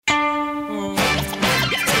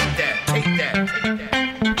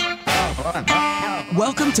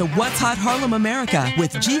Welcome to What's Hot Harlem America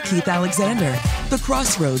with G. Keith Alexander. The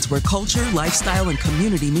crossroads where culture, lifestyle, and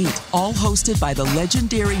community meet. All hosted by the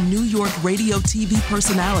legendary New York radio TV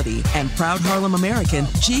personality and proud Harlem American,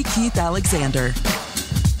 G. Keith Alexander.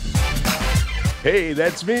 Hey,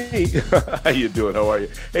 that's me. How you doing? How are you?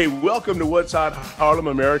 Hey, welcome to What's Hot Harlem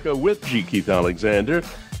America with G. Keith Alexander.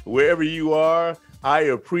 Wherever you are, I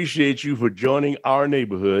appreciate you for joining our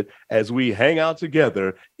neighborhood as we hang out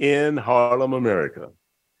together in Harlem, America.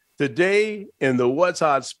 Today in the What's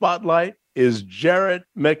Hot Spotlight is Jared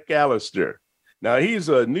McCallister. Now, he's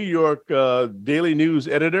a New York Daily News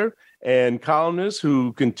editor and columnist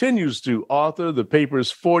who continues to author the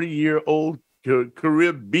paper's 40-year-old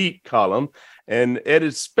Carib Beat column and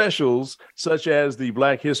edits specials such as the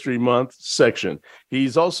Black History Month section.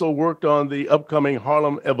 He's also worked on the upcoming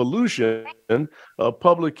Harlem Evolution, a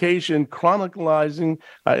publication chronicling,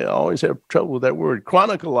 I always have trouble with that word,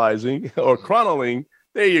 chronicling the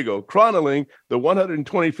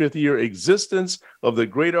 125th year existence of the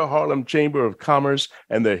Greater Harlem Chamber of Commerce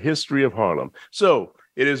and the history of Harlem. So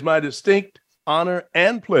it is my distinct honor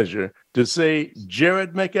and pleasure to say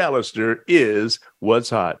Jared McCallister is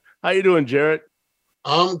What's Hot. How you doing, Jared?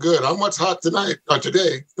 I'm good. I'm What's Hot today.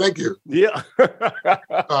 Thank you. Yeah.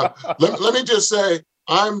 let me just say,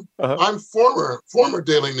 I'm former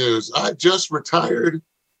Daily News. I just retired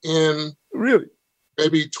in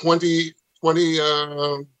maybe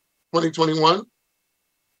 2021.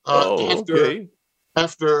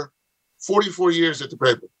 After 44 years at the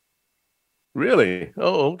paper. Really?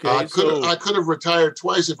 Oh, okay. I could have retired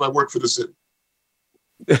twice if I worked for the city.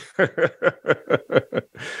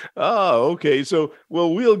 Oh, okay. So,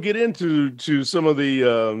 well, we'll get into some of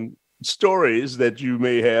the stories that you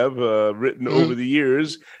may have written over the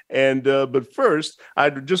years. And but first, I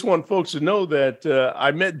just want folks to know that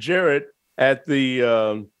I met Jared at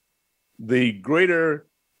the Greater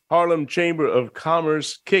Harlem Chamber of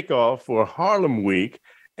Commerce kickoff for Harlem Week,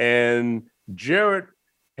 and Jared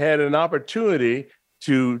had an opportunity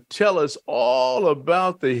to tell us all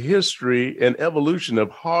about the history and evolution of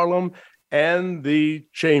Harlem and the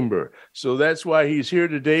Chamber. So that's why he's here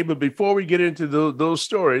today. But before we get into those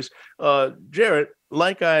stories, Jared,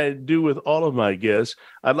 like I do with all of my guests,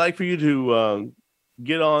 I'd like for you to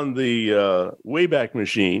get on the Wayback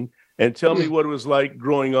Machine and tell me what it was like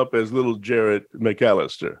growing up as little Jared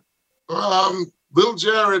McCallister. Little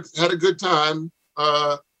Jared had a good time.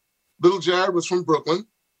 Little Jared was from Brooklyn.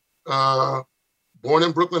 Born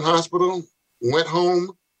in Brooklyn Hospital, went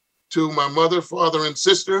home to my mother, father, and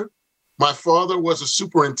sister. My father was a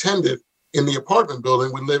superintendent in the apartment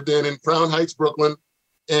building we lived in Crown Heights, Brooklyn.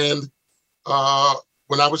 And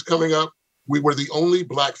when I was coming up, we were the only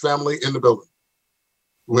Black family in the building,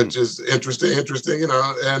 which is interesting, you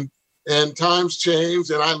know, and times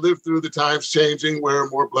changed. And I lived through the times changing where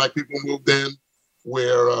more Black people moved in,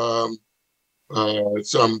 where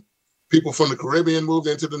some people from the Caribbean moved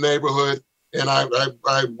into the neighborhood, and I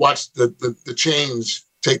watched the change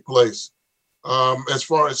take place. As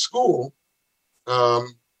far as school,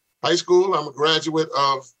 high school, I'm a graduate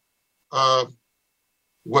of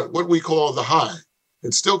what we call the High.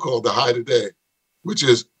 It's still called the High today, which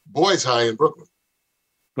is Boys High in Brooklyn.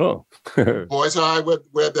 Oh, Boys High,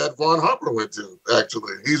 where that Vaughn Harper went to.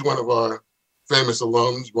 Actually, he's one of our famous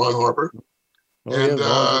alums, Vaughn Harper. Oh, and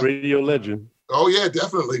yeah, radio legend. Oh, yeah,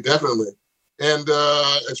 definitely. And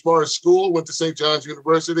as far as school, went to St. John's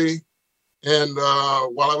University. And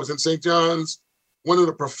while I was in St. John's, one of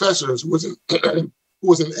the professors who was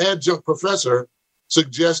an adjunct professor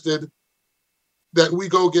suggested that we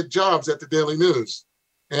go get jobs at the Daily News.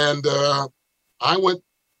 And I went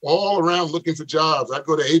all around looking for jobs. I'd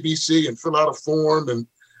go to ABC and fill out a form, and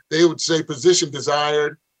they would say position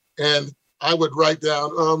desired. And I would write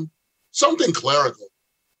down something clerical.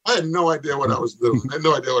 I had no idea what I was doing.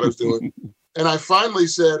 And I finally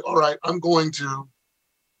said, all right, I'm going to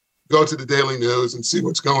go to the Daily News and see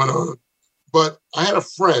what's going on. But I had a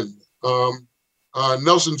friend,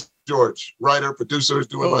 Nelson George, writer, producer,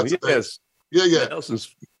 doing lots of things. Yeah.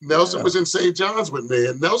 Nelson was in St. John's with me,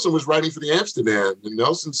 and Nelson was writing for the Amsterdam. And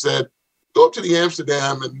Nelson said, go up to the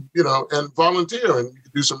Amsterdam and volunteer and you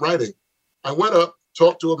can do some writing. I went up,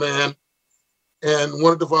 talked to a man, and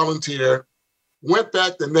wanted to volunteer. Went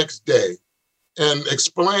back the next day and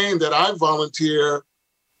explained that I volunteer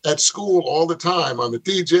at school all the time. I'm a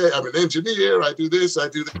DJ, I'm an engineer, I do this, I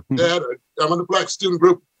do that. I'm in the Black student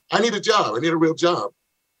group. I need a job. I need a real job.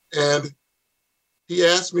 And he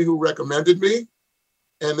asked me who recommended me.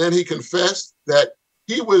 And then he confessed that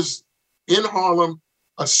he was in Harlem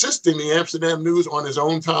assisting the Amsterdam News on his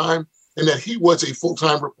own time, and that he was a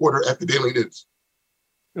full-time reporter at the Daily News.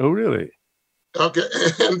 Oh, really? Okay,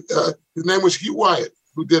 and his name was Hugh Wyatt,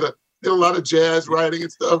 who did a lot of jazz writing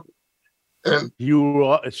and stuff. And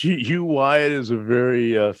Hugh Wyatt is a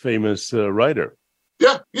very famous writer.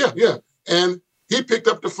 Yeah. And he picked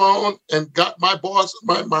up the phone and got my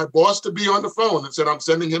boss to be on the phone and said, "I'm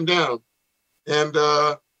sending him down." And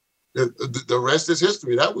the rest is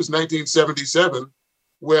history. That was 1977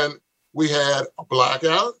 when we had a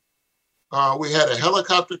blackout. We had a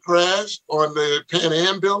helicopter crash on the Pan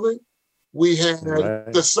Am building. We had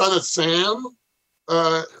the son of Sam.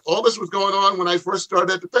 All this was going on when I first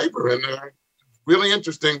started at the paper, and really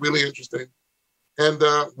interesting. And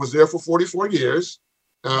was there for 44 years.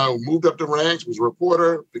 Moved up the ranks, was a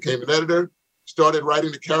reporter, became an editor, started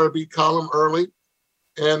writing the Caribbean column early.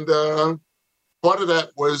 And part of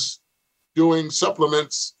that was doing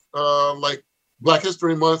supplements like Black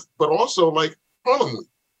History Month, but also like Harlem Week.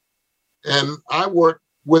 And I worked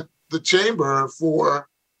with the Chamber for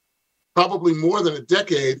probably more than a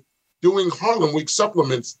decade doing Harlem Week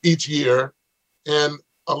supplements each year. And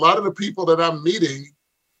a lot of the people that I'm meeting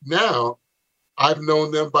now, I've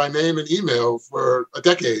known them by name and email for a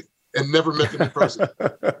decade and never met them in person.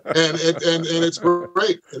 and it's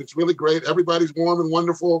great. And it's really great. Everybody's warm and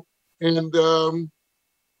wonderful. And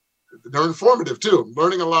they're informative too.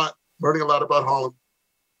 Learning a lot about Harlem.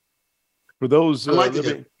 For those well,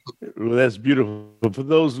 that's beautiful. For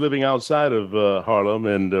those living outside of Harlem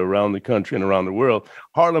and around the country and around the world,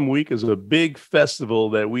 Harlem Week is a big festival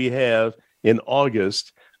that we have in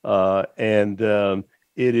August.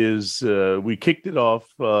 It is, we kicked it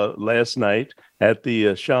off last night at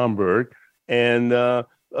the Schomburg. And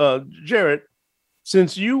Jared,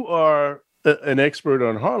 since you are an expert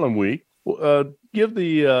on Harlem Week, give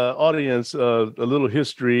the audience a little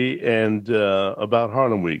history and about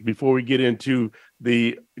Harlem Week before we get into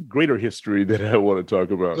the greater history that I want to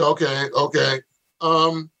talk about. Okay.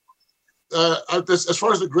 As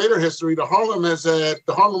far as the greater history, the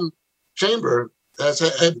Harlem Chamber has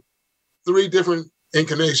had three different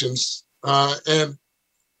incarnations, and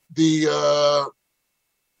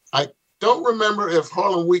I don't remember if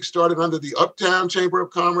Harlem Week started under the Uptown Chamber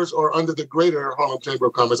of Commerce or under the Greater Harlem Chamber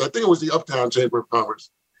of Commerce. I think it was the Uptown Chamber of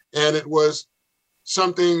Commerce, and it was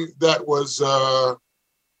something that was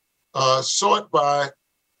sought by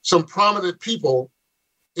some prominent people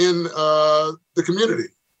in the community,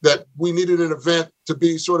 that we needed an event to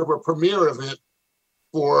be sort of a premier event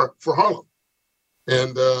for Harlem.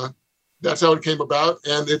 And that's how it came about.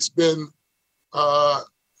 And it's been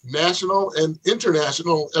national and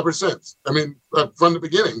international ever since. I mean, from the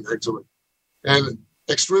beginning, actually. And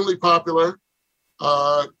extremely popular.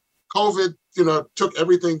 COVID, took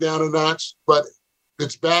everything down a notch, but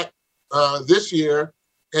it's back this year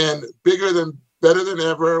and better than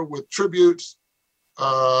ever, with tributes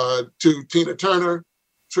to Tina Turner,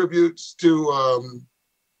 tributes to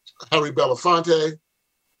Harry Belafonte,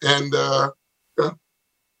 and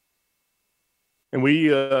and we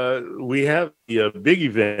have a big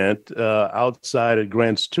event outside at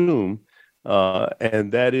Grant's Tomb,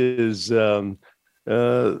 and that is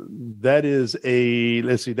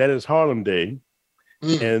Harlem Day,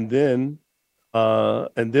 and then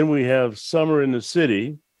we have Summer in the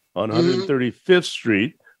City on 135th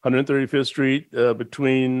Street. 135th Street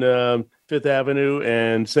between Fifth Avenue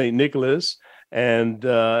and St. Nicholas. And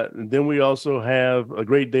then we also have a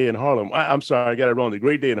Great Day in Harlem. I'm sorry, I got it wrong. The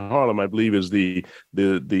Great Day in Harlem, I believe, is the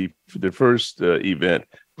first event.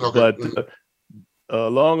 Okay. But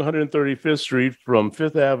along 135th Street from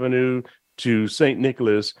Fifth Avenue to St.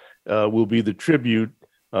 Nicholas will be the tribute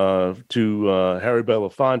to Harry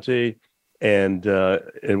Belafonte. And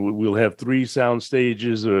we'll have three sound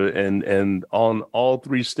stages, and on all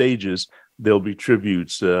three stages, there'll be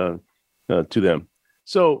tributes to them.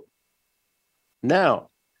 So now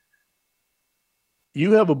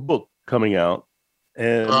you have a book coming out,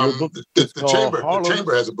 and your book the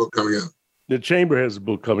Chamber has a book coming out. The Chamber has a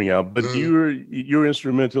book coming out, but you're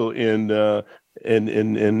instrumental in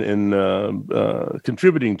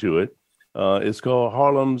contributing to it. It's called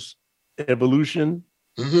Harlem's Evolution.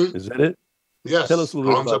 Mm-hmm. Is that it? Yes. Tell us a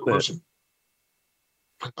little about that.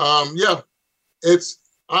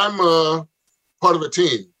 I'm part of a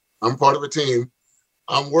team.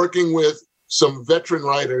 I'm working with some veteran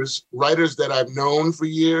writers that I've known for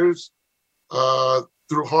years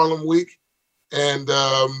through Harlem Week, and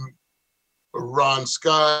Ron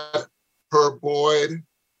Scott, Herb Boyd,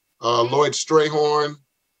 Lloyd Strayhorn,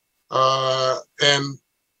 and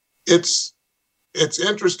it's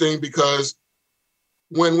interesting because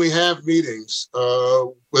when we have meetings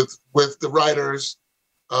with the writers,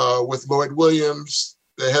 with Lloyd Williams,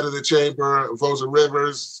 the head of the chamber, Vosa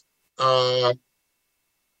Rivers,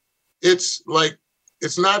 it's like,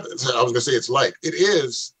 it's not, I was gonna say it's like, it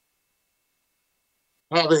is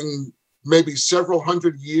having maybe several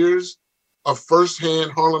hundred years of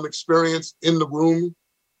firsthand Harlem experience in the room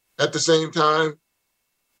at the same time.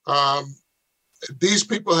 These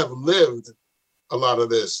people have lived a lot of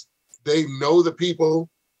this. They know the people,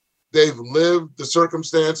 they've lived the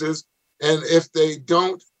circumstances, and if they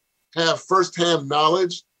don't have firsthand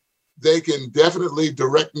knowledge, they can definitely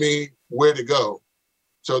direct me where to go.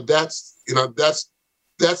 So that's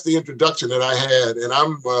the introduction that I had, and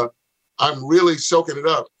I'm really soaking it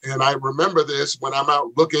up. And I remember this when I'm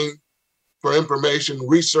out looking for information,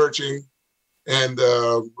 researching, and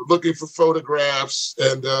looking for photographs,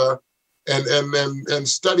 and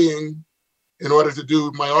studying in order to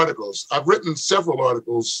do my articles. I've written several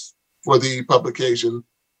articles for the publication.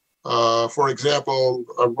 For example,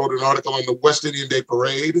 I wrote an article on the West Indian Day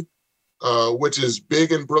Parade, which is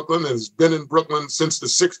big in Brooklyn and has been in Brooklyn since the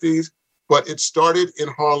 60s, but it started in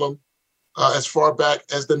Harlem as far back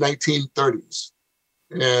as the 1930s.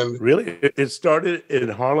 And really, it started in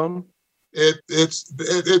Harlem?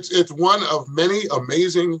 It's one of many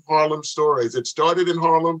amazing Harlem stories. It started in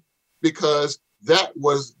Harlem because that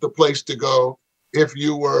was the place to go if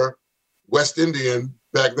you were West Indian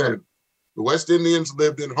back then. The West Indians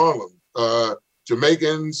lived in Harlem.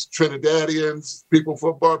 Jamaicans, Trinidadians, people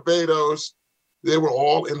from Barbados, they were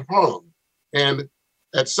all in Harlem. And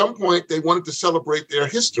at some point, they wanted to celebrate their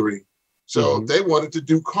history. So they wanted to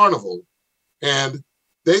do carnival. And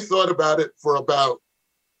they thought about it for about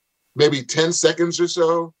maybe 10 seconds or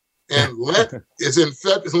so. And Lent is in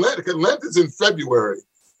February.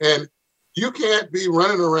 And you can't be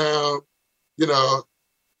running around,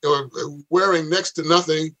 wearing next to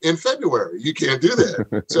nothing in February. You can't do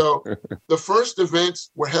that. So the first events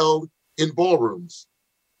were held in ballrooms.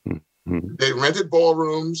 They rented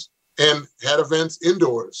ballrooms and had events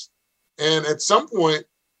indoors. And at some point,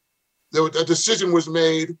 a decision was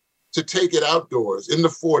made to take it outdoors in the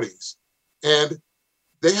 40s. And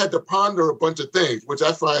they had to ponder a bunch of things, which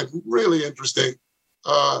I find really interesting.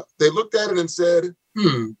 They looked at it and said,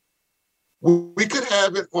 we could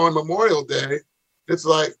have it on Memorial Day. It's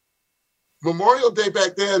like Memorial Day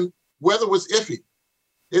back then, weather was iffy.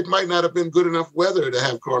 It might not have been good enough weather to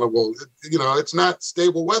have carnival. It's not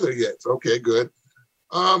stable weather yet. Okay, good.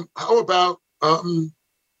 How about 4th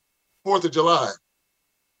of July?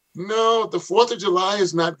 No, the 4th of July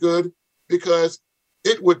is not good because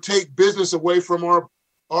it would take business away from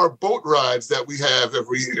our boat rides that we have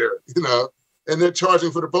every year, and they're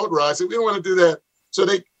charging for the boat rides. So we don't want to do that. So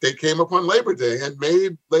they came upon Labor Day and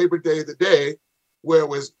made Labor Day the day where it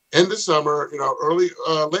was end of summer,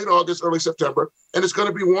 late August, early September, and it's going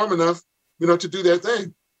to be warm enough, to do their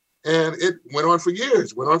thing. And it went on for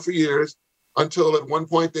years, until at one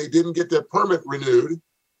point they didn't get their permit renewed.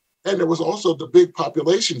 And there was also the big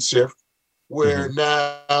population shift where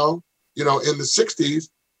now, in the 60s,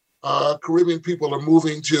 Caribbean people are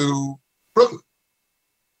moving to Brooklyn.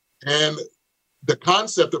 And the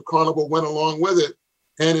concept of carnival went along with it.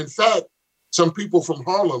 And in fact, some people from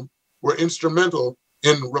Harlem were instrumental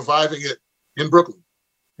in reviving it in Brooklyn.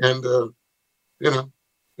 And, there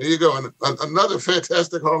you go. And another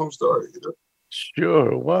fantastic Harlem story.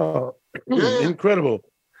 Sure. Wow. Yeah. Incredible.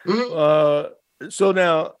 So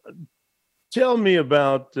now tell me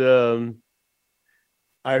about, I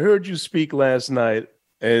heard you speak last night,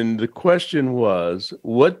 and the question was,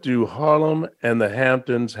 what do Harlem and the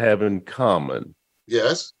Hamptons have in common?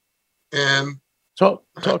 Yes. And talk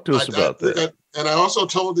to us about that. And I also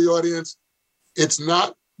told the audience, it's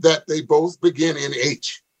not that they both begin in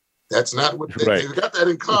H. That's not what they've got that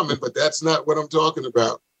in common, but that's not what I'm talking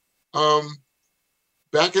about.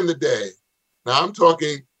 Back in the day, now I'm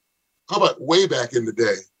talking, how about way back in the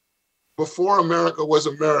day, before America was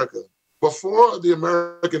America, before the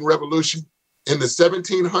American Revolution in the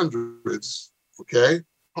 1700s, okay,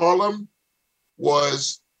 Harlem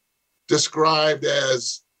was described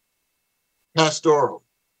as pastoral,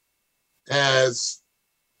 as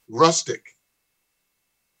rustic,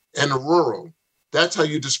 and rural. That's how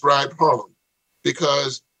you describe Harlem,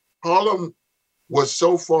 because Harlem was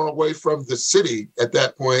so far away from the city at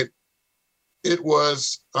that point. It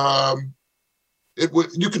was, you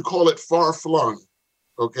could call it far flung,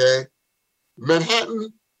 okay?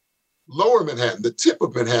 Manhattan, lower Manhattan, the tip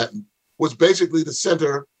of Manhattan was basically the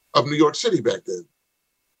center of New York City back then,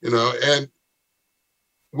 and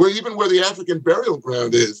where the African burial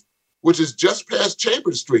ground is, which is just past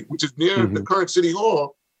Chambers Street, which is near the current City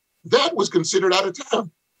Hall, that was considered out of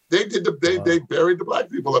town. They buried the Black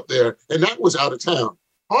people up there, and that was out of town.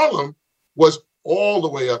 Harlem was all the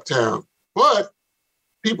way uptown, but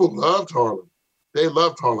people loved Harlem. They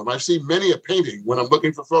loved Harlem. I've seen many a painting when I'm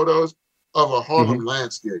looking for photos of a Harlem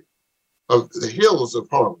landscape, of the hills of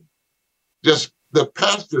Harlem, just the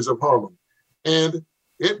pastures of Harlem. And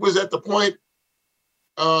it was at the point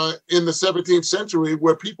in the 17th century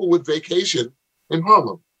where people would vacation in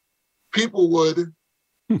Harlem. People would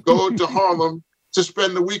go to Harlem to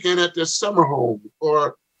spend the weekend at their summer home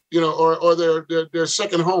or their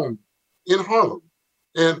second home in Harlem.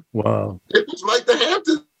 And wow, it was like the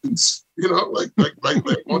Hamptons, like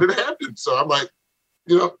one of the Hamptons. So I'm like,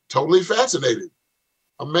 totally fascinated.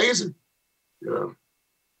 Amazing.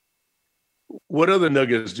 What other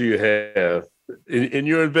nuggets do you have? In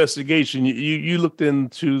your investigation, you looked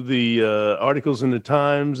into the articles in the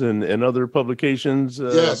Times and other publications.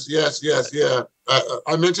 Yes. Yeah.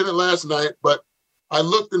 I mentioned it last night, but I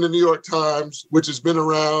looked in the New York Times, which has been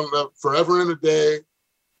around forever and a day,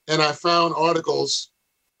 and I found articles.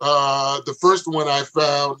 The first one I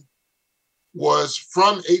found was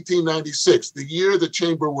from 1896, the year the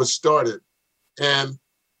chamber was started, and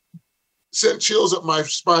sent chills up my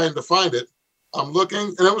spine to find it. I'm looking,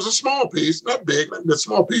 and it was a small piece, not big, a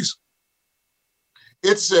small piece.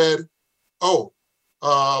 It said, by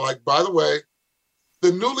the way,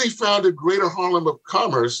 the newly founded Greater Harlem of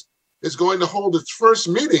Commerce is going to hold its first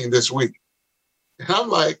meeting this week. And I'm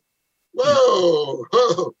like, whoa,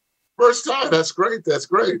 first time, that's great.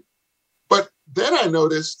 But then I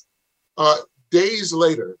noticed days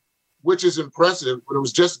later, which is impressive, but it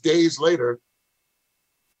was just days later,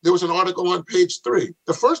 there was an article on page 3.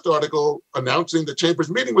 The first article announcing the chamber's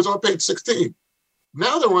meeting was on page 16.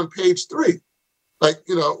 Now they're on page 3.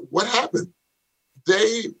 What happened?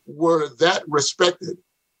 They were that respected,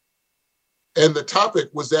 and the topic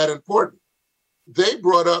was that important. They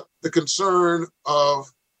brought up the concern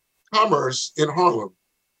of commerce in Harlem,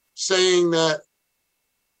 saying that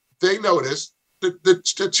they noticed that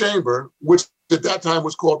the chamber, which at that time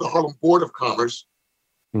was called the Harlem Board of Commerce,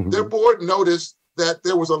 their board noticed that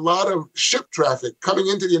there was a lot of ship traffic coming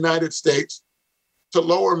into the United States to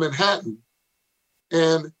Lower Manhattan,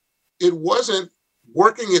 and it wasn't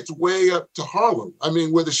working its way up to Harlem. I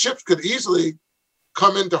mean, where the ships could easily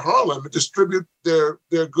come into Harlem and distribute their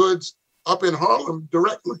goods up in Harlem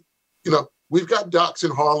directly. We've got docks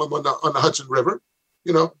in Harlem on the Hudson River.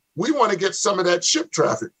 We want to get some of that ship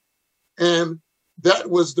traffic. And that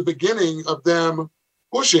was the beginning of them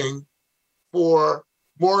pushing for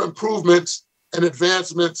more improvements and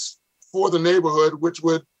advancements for the neighborhood, which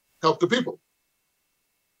would help the people.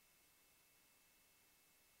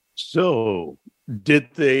 So, did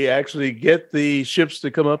they actually get the ships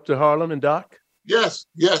to come up to Harlem and dock? Yes.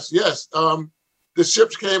 The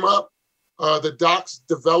ships came up, the docks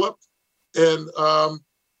developed, and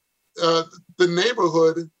the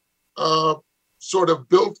neighborhood sort of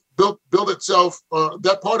built itself.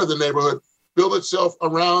 That part of the neighborhood built itself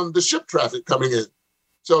around the ship traffic coming in.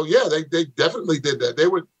 So yeah, they definitely did that.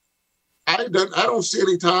 I don't see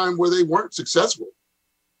any time where they weren't successful.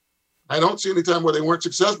 When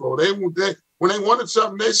they wanted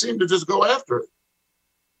something, they seemed to just go after it.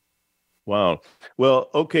 Wow.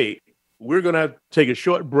 Well, okay. We're going to have to take a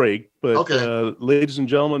short break, but okay. Ladies and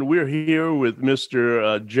gentlemen, we're here with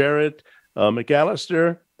Mr. Jared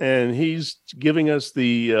McCallister, and he's giving us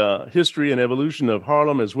the history and evolution of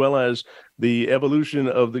Harlem, as well as the evolution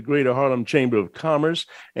of the Greater Harlem Chamber of Commerce.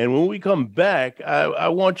 And when we come back, I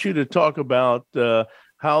want you to talk about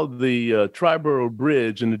how the Triborough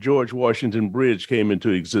Bridge and the George Washington Bridge came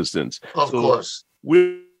into existence. Of course.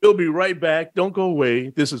 We'll be right back. Don't go away.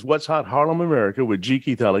 This is What's Hot Harlem America with G.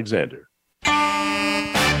 Keith Alexander.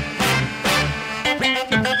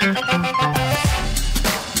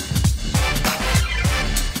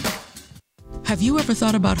 Have you ever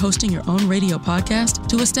thought about hosting your own radio podcast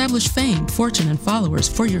to establish fame, fortune, and followers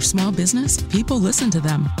for your small business? People listen to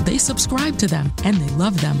them, they subscribe to them, and they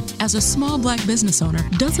love them. As a small Black business owner,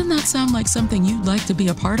 doesn't that sound like something you'd like to be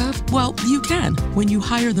a part of? Well, you can when you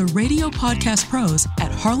hire the radio podcast pros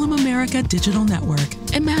at HarlemAmerica Digital Network.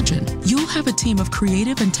 Imagine you'll have a team of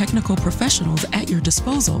creative and technical professionals at your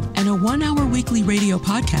disposal and a 1-hour weekly radio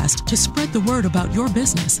podcast to spread the word about your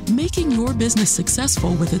business. Making your business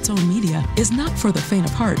successful with its own media is not for the faint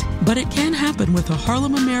of heart, but it can happen with a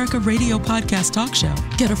Harlem America radio podcast talk show.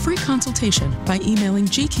 Get a free consultation by emailing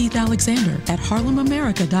G. Keith Alexander at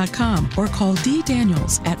HarlemAmerica.com or call D.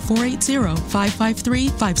 Daniels at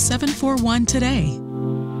 480-553-5741 today.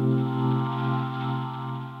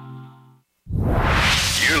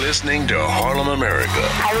 You're listening to Harlem America.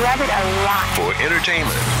 I love it a lot. For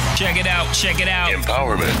entertainment. Check it out.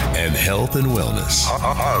 Empowerment and health and wellness.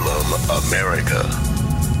 Harlem America.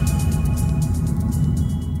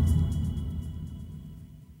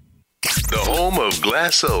 The home of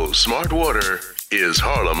Glasso Smart Water is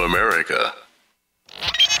Harlem, America.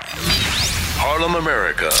 Harlem,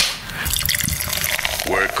 America,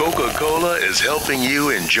 where Coca-Cola is helping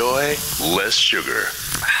you enjoy less sugar.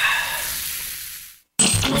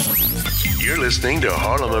 You're listening to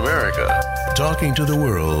Harlem, America, talking to the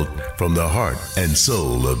world from the heart and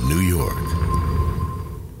soul of New York.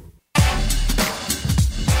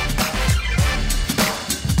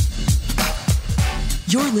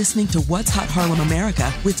 You're listening to What's Hot Harlem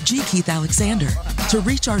America with G. Keith Alexander. To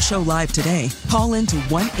reach our show live today, call in to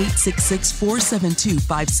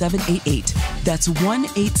 1-866-472-5788. That's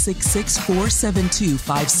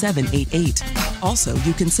 1-866-472-5788. Also,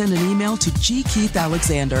 you can send an email to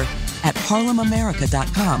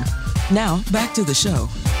gkeithalexander@HarlemAmerica.com. Now, back to the show.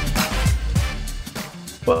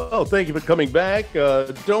 Well, thank you for coming back.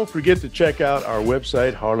 Don't forget to check out our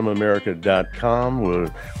website, HarlemAmerica.com,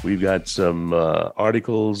 where we've got some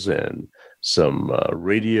articles and some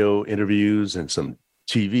radio interviews and some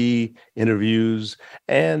TV interviews.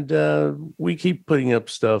 And we keep putting up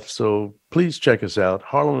stuff, so please check us out,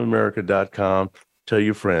 HarlemAmerica.com. Tell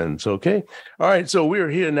your friends, okay? All right, so we're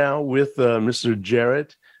here now with Mr.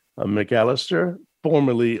 Jared McCallister,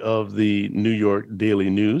 formerly of the New York Daily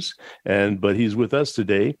News, but he's with us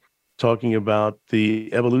today talking about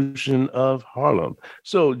the evolution of Harlem.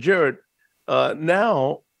 So, Jared,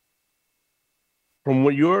 now, from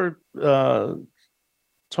what your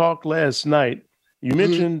talk last night, you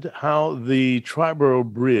mentioned how the Triborough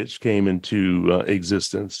Bridge came into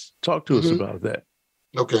existence. Talk to us about that.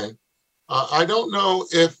 Okay. I don't know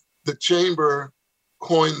if the chamber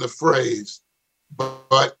coined the phrase,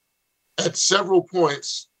 but at several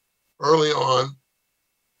points early on,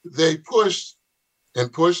 they pushed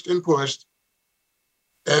and pushed and pushed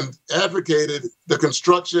and advocated the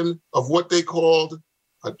construction of what they called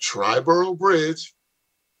a Triborough Bridge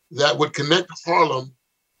that would connect Harlem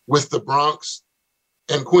with the Bronx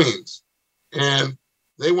and Queens. And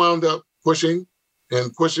they wound up pushing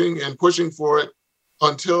and pushing and pushing for it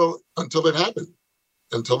until it happened.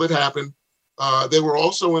 Until it happened. They were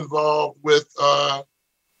also involved with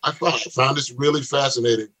I found this really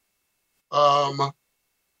fascinating. The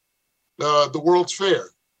World's Fair,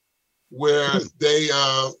 where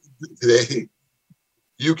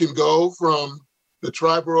you can go from the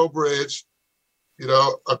Triborough Bridge,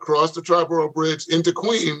 across the Triborough Bridge into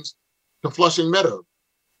Queens to Flushing Meadow.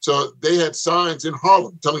 So they had signs in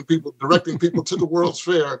Harlem directing people to the World's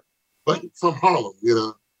Fair, but from Harlem,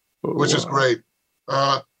 which is great.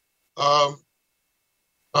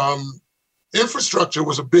 Infrastructure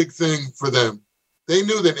was a big thing for them. They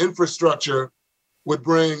knew that infrastructure would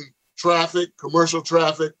bring traffic, commercial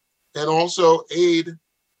traffic, and also aid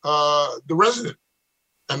the resident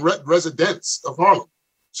and residents of Harlem.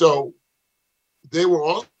 So they were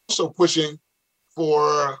also pushing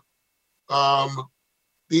for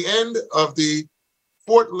the end of the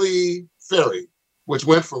Fort Lee Ferry, which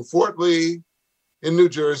went from Fort Lee in New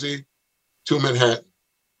Jersey to Manhattan.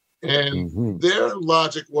 And their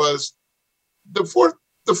logic was, the Fort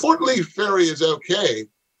Lee Ferry is okay,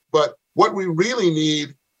 but what we really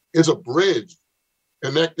need is a bridge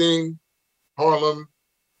connecting Harlem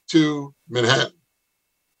to Manhattan.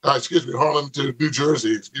 Harlem to New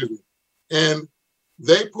Jersey, And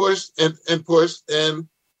they pushed and pushed, and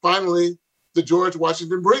finally the George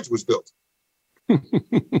Washington Bridge was built. And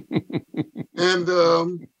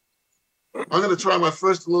I'm going to try my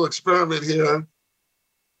first little experiment here.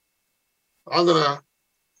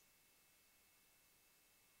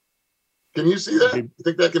 Can you see that? You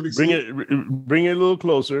think that can be seen? Bring it a little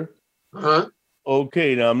closer. Uh-huh.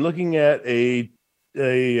 Okay, now I'm looking at a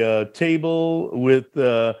table with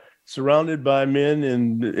surrounded by men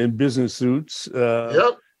in business suits.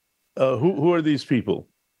 Yep. Who are these people?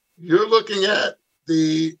 You're looking at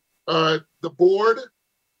the board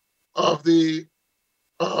of the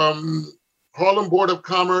Harlem Board of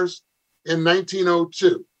Commerce in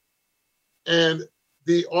 1902. And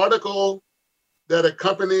the article that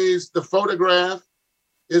accompanies the photograph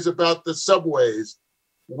is about the subways,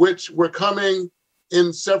 which were coming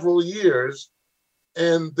in several years.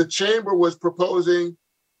 And the chamber was proposing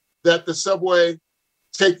that the subway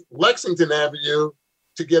take Lexington Avenue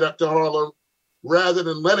to get up to Harlem rather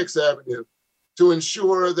than Lenox Avenue, to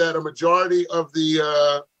ensure that a majority of the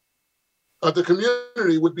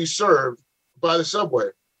community would be served by the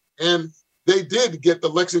subway. And they did get the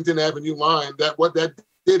Lexington Avenue line. That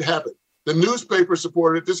did happen. The newspaper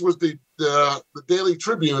supported it. This was the Daily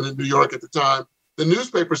Tribune in New York at the time. The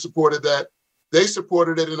newspaper supported that. They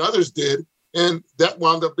supported it, and others did, and that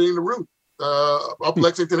wound up being the route up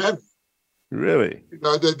Lexington Avenue. Really?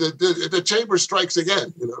 The chamber strikes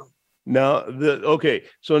again. Now,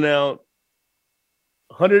 so now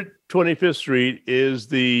 125th Street is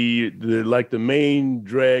the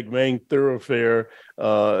main thoroughfare,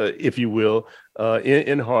 if you will,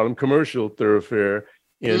 in Harlem, commercial thoroughfare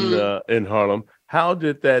in Harlem. How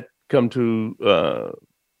did that come to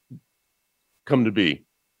be?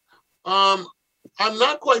 I'm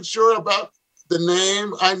not quite sure about the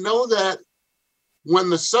name. I know that when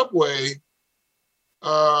the subway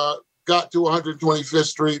got to 125th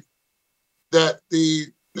Street, that the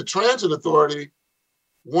transit authority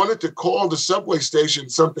wanted to call the subway station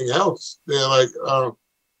something else. They're like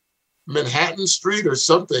Manhattan Street or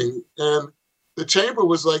something. And the chamber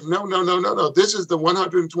was like, no. This is the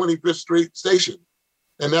 125th Street station.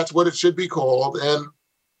 And that's what it should be called. And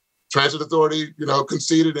transit authority,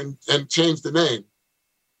 conceded and changed the name.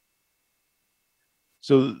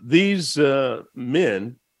 So these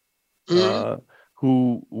men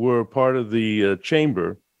who were part of the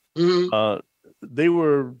chamber, they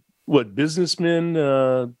were businessmen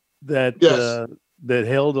that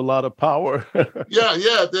held a lot of power.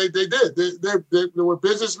 yeah, they did. They were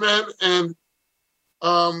businessmen, and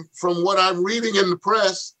from what I'm reading in the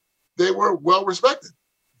press, they were well respected,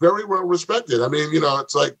 very well respected. I mean,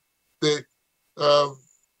 it's like they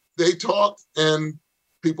talked and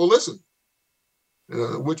people listened,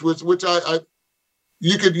 which I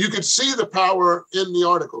you could see the power in the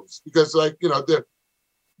articles, because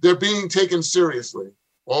they're being taken seriously,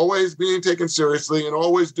 always being taken seriously, and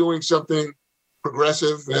always doing something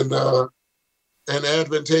progressive and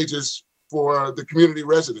advantageous for the community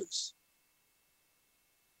residents.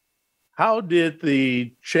 How did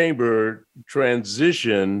the chamber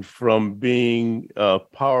transition from being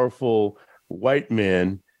powerful white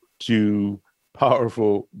men to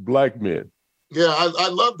powerful black men? Yeah, I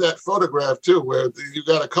love that photograph too, where you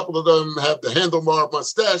got a couple of them have the handlebar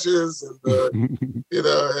mustaches, and and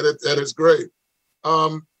it's great.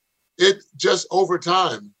 It just over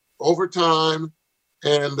time,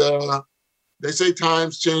 and they say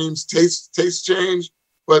times change, tastes change,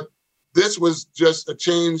 but this was just a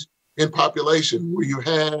change in population where you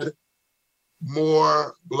had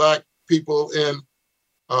more Black people in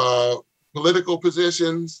political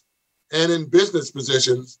positions and in business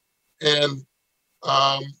positions, and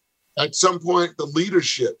at some point the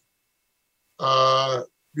leadership,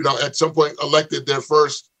 at some point elected their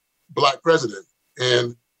first Black president,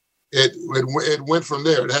 and it went from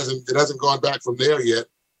there. It hasn't gone back from there yet,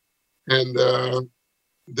 and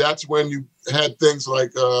that's when you had things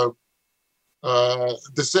like the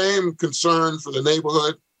same concern for the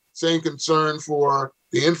neighborhood, same concern for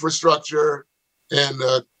the infrastructure and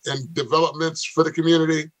developments for the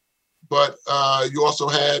community, but you also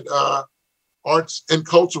had arts and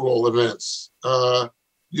cultural events.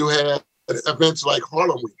 You had events like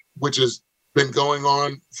Harlem Week, which has been going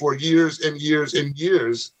on for years and years and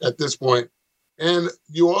years at this point. And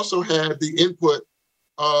you also had the input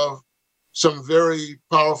of some very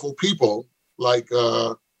powerful people like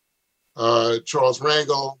Charles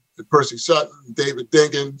Rangel, Percy Sutton, David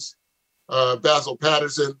Dinkins, Basil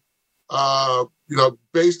Patterson,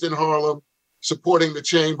 based in Harlem, supporting the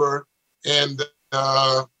chamber, and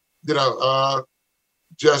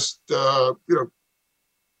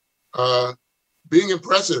being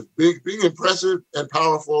impressive and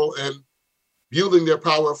powerful, and wielding their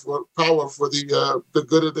power for the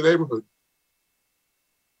good of the neighborhood.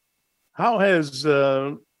 How has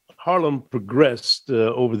Harlem progressed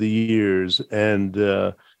over the years, and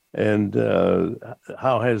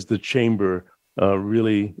how has the chamber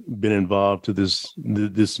really been involved to this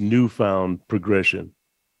newfound progression?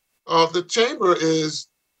 The chamber is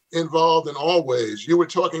involved in all ways. You were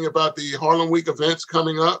talking about the Harlem Week events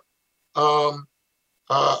coming up.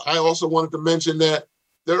 I also wanted to mention that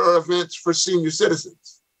there are events for senior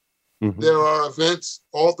citizens. Mm-hmm. There are events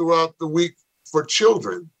all throughout the week for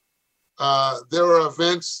children. There are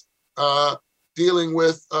events dealing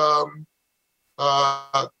with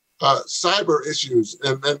cyber issues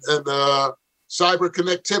and cyber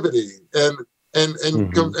connectivity and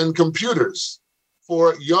computers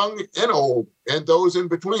for young and old, and those in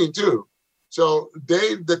between too. So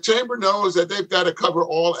the chamber knows that they've got to cover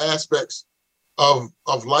all aspects of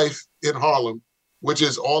life in Harlem, which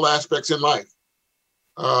is all aspects in life.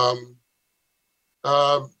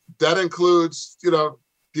 That includes,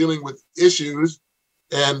 dealing with issues,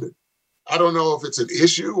 and I don't know if it's an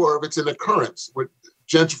issue or if it's an occurrence with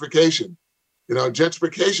gentrification.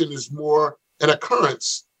 Gentrification is more an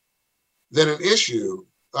occurrence than an issue.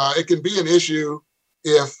 It can be an issue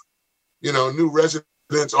if, new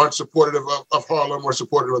residents aren't supportive of Harlem or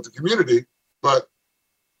supportive of the community. But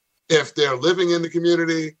if they're living in the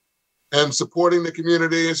community and supporting the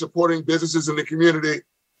community and supporting businesses in the community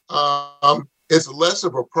is less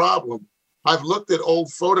of a problem. I've looked at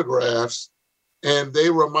old photographs and they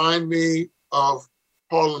remind me of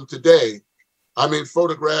Harlem today. I mean,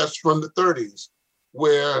 photographs from the 30s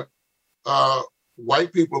where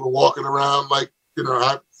white people are walking around like,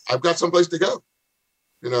 I've got someplace to go.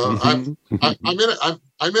 I'm in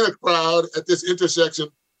a crowd at this intersection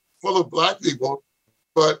full of Black people,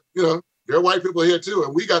 but there are white people here too,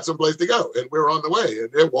 and we got someplace to go, and we're on the way, and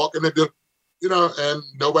they're walking into, and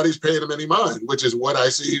nobody's paying them any mind, which is what I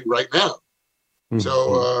see right now.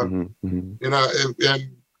 So,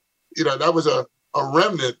 that was a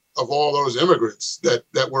remnant of all those immigrants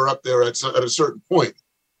that were up there at a certain point.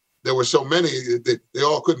 There were so many, they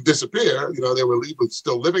all couldn't disappear. They were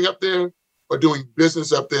still living up there or doing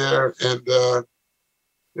business up there. And,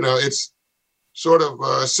 it's sort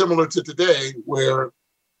of similar to today where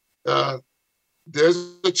there's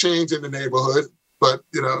a change in the neighborhood, but,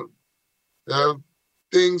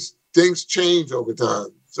 things change over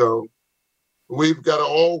time. So we've got to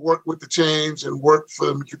all work with the change and work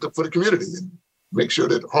for the community and make sure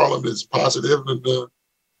that Harlem is positive and,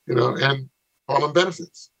 and Harlem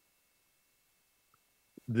benefits.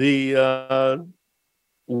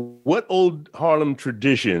 What old Harlem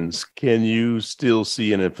traditions can you still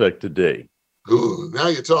see in effect today? Ooh, now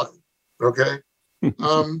you're talking. Okay.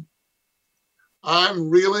 I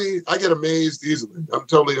get amazed easily. I'm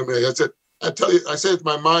totally amazed. I said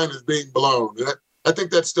my mind is being blown. And I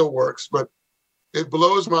think that still works, but it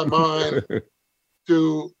blows my mind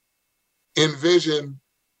to envision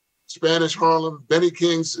Spanish Harlem, Benny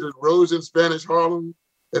King's Rose in Spanish Harlem,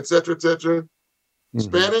 et cetera, et cetera. Mm-hmm.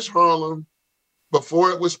 Spanish Harlem,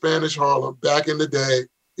 before it was Spanish Harlem, back in the day,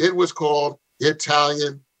 it was called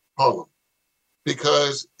Italian Harlem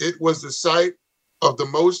because it was the site of the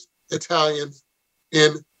most Italians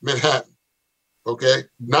in Manhattan. Okay?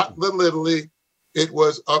 Not Little Italy, it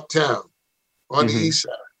was uptown on the east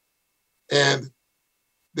side. And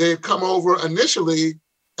they had come over initially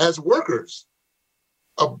as workers.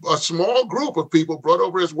 A small group of people brought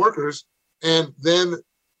over as workers, and then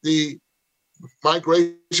the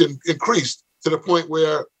migration increased to the point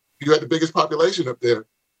where you had the biggest population up there.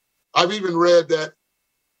 I've even read that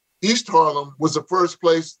East Harlem was the first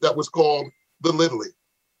place that was called Little Italy.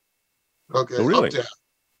 Okay, oh, really? Uptown.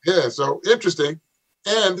 Yeah, so interesting.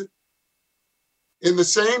 And in the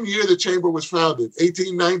same year the chamber was founded,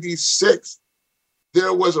 1896,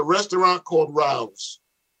 there was a restaurant called Rouse.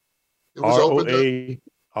 It was opened up.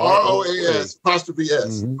 R-O-A-S, apostrophe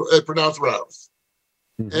S, pronounced Rouse.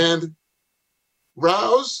 Mm-hmm. And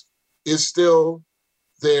Rouse is still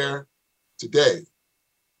there today,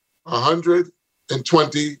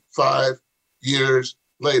 125 years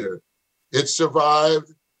later. It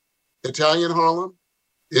survived Italian Harlem.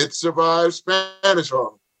 It survived Spanish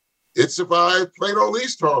Harlem. It survived plain old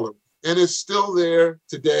East Harlem. And it's still there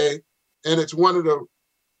today. And it's one of the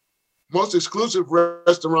most exclusive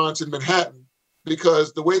restaurants in Manhattan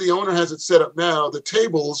because the way the owner has it set up now, the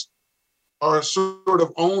tables are sort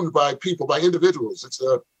of owned by people, by individuals,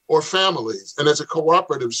 or families, and it's a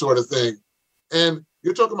cooperative sort of thing. And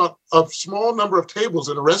you're talking about a small number of tables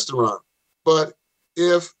in a restaurant, but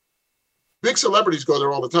if big celebrities go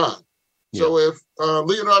there all the time. Yeah. So if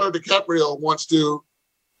Leonardo DiCaprio wants to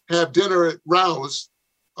have dinner at Rouse,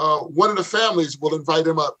 one of the families will invite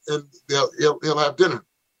him up and he'll have dinner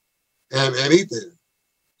and eat there.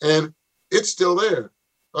 And it's still there.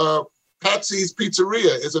 Patsy's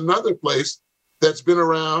Pizzeria is another place that's been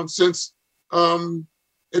around since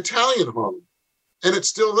Italian Harlem, and it's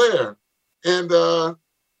still there. And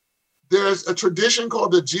there's a tradition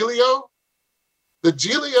called the Giglio. The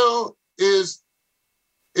Giglio it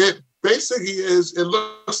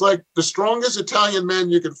looks like the strongest Italian men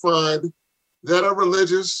you can find that are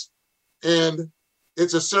religious, and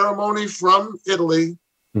it's a ceremony from Italy,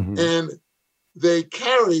 and they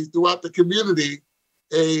carry throughout the community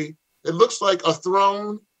it looks like a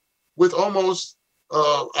throne with almost,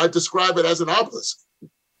 I describe it as an obelisk,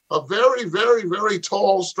 a very, very, very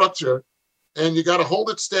tall structure. And you got to hold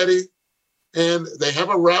it steady. And they have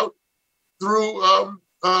a route through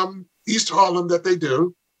East Harlem that they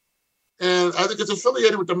do. And I think it's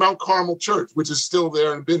affiliated with the Mount Carmel Church, which is still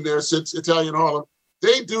there and been there since Italian Harlem.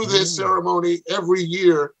 They do this ceremony every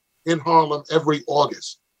year in Harlem, every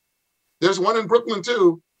August. There's one in Brooklyn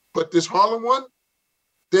too, but this Harlem one,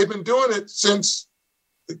 they've been doing it since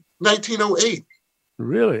 1908.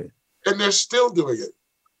 Really? And they're still doing it.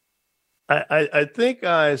 I think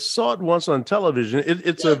I saw it once on television.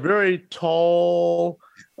 It's a very tall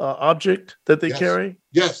object that they carry.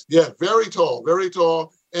 Yes, yeah, very tall, very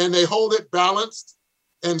tall. And they hold it balanced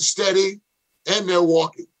and steady, and they're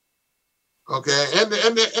walking. Okay, and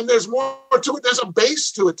there's more to it. There's a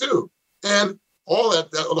base to it too, and all that.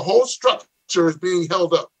 The whole structure is being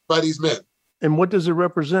held up by these men. And what does it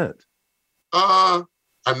represent? I'm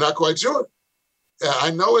not quite sure.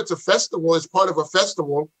 I know it's a festival. It's part of a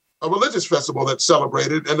festival, a religious festival that's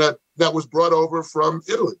celebrated, and that was brought over from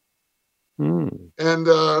Italy. And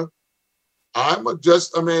I'm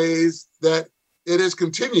just amazed that it has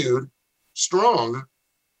continued strong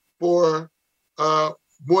for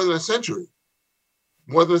more than a century.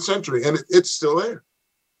 And it's still there.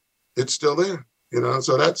 It's still there,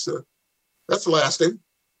 so that's lasting.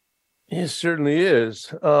 It certainly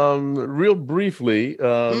is. Real briefly,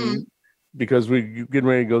 because we're getting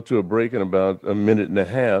ready to go to a break in about a minute and a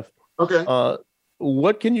half. Okay.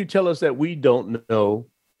 What can you tell us that we don't know,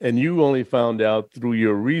 and you only found out through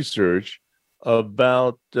your research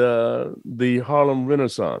about the Harlem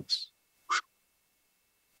Renaissance?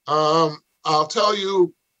 I'll tell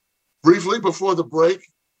you briefly before the break.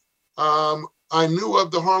 I knew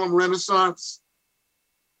of the Harlem Renaissance.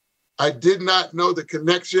 I did not know the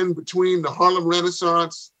connection between the Harlem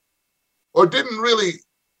Renaissance, or didn't really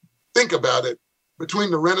think about it, between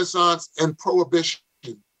the Renaissance and Prohibition,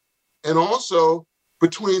 and also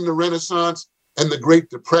between the Renaissance and the Great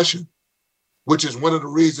Depression, which is one of the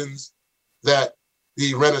reasons that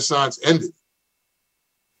the Renaissance ended.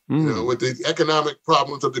 With the economic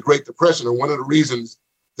problems of the Great Depression are one of the reasons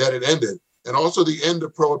that it ended. And also the end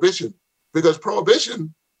of Prohibition, because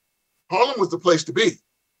Prohibition, Harlem was the place to be.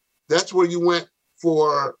 That's where you went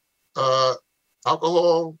for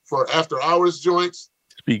alcohol, for after-hours joints,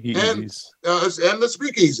 speakeasies, and the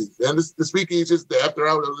speakeasies, the speakeasies, the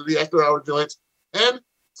after-hour joints, and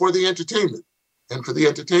for the entertainment, and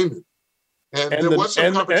there was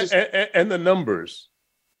some competition. And the numbers.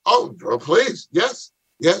 Oh, please, yes.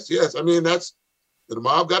 I mean, the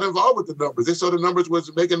mob got involved with the numbers. They saw the numbers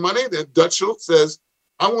was making money. Then Dutch Schultz says,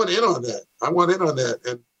 I want in on that.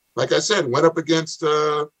 And like I said, went up against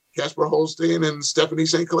Casper Holstein and Stephanie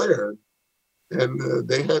St. Clair. And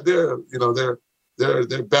they had their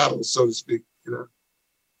battles, so to speak,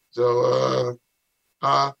 So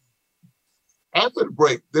after the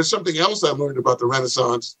break, there's something else I learned about the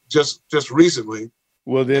Renaissance just recently.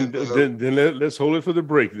 Well, then let's hold it for the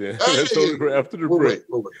break then. Let's hold it for after the break.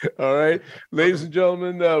 We'll wait. All right. Ladies and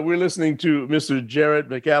gentlemen, we're listening to Mr. Jared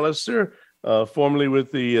McCallister, formerly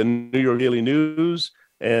with the New York Daily News,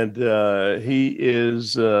 and he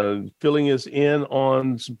is filling us in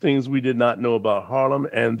on some things we did not know about Harlem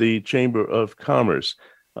and the Chamber of Commerce.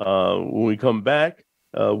 When we come back,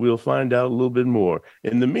 we'll find out a little bit more.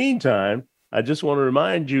 In the meantime, I just want to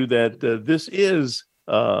remind you that this is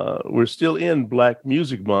we're still in Black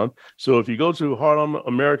Music Month. So if you go to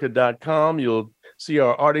HarlemAmerica.com, you'll see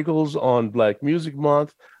our articles on Black Music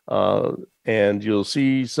Month, and you'll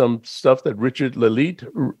see some stuff that Richard Lalit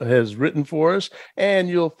has written for us, and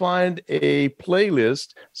you'll find a playlist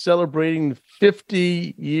celebrating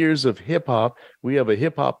 50 years of hip-hop. We have a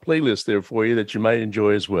hip-hop playlist there for you that you might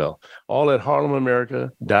enjoy as well. All at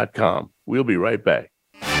HarlemAmerica.com. We'll be right back.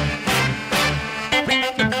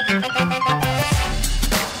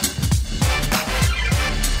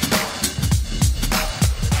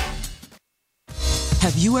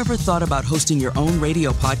 Have you ever thought about hosting your own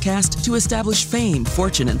radio podcast to establish fame,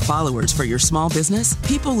 fortune, and followers for your small business?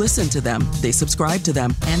 People listen to them, they subscribe to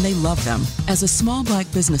them, and they love them. As a small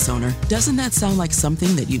Black business owner, doesn't that sound like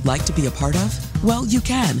something that you'd like to be a part of? Well, you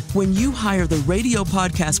can when you hire the radio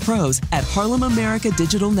podcast pros at Harlem America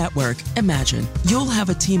Digital Network. Imagine, you'll have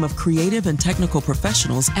a team of creative and technical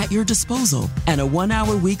professionals at your disposal and a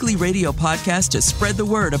 1-hour weekly radio podcast to spread the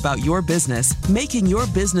word about your business. Making your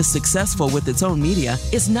business successful with its own media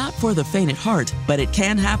is not for the faint at heart, but it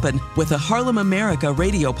can happen with a Harlem America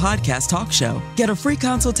radio podcast talk show. Get a free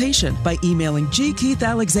consultation by emailing G. Keith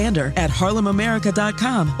Alexander at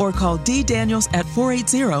HarlemAmerica.com or call D. Daniels at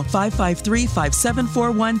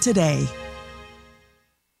 480-553-5741 today.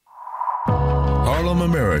 Harlem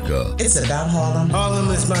America. It's about Harlem. Harlem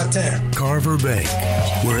is my town. Carver Bank,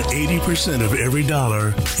 where 80% of every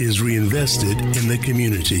dollar is reinvested in the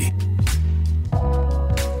community.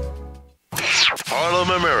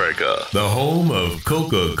 Harlem America, the home of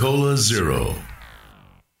Coca-Cola Zero.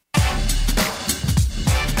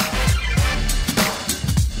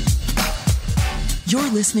 You're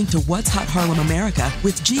listening to What's Hot Harlem America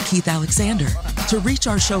with G. Keith Alexander. To reach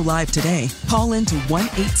our show live today, call in to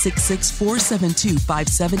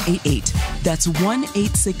 1-866-472-5788. That's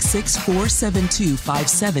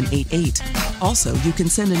 1-866-472-5788. Also, you can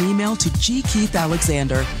send an email to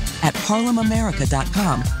gkeithalexander at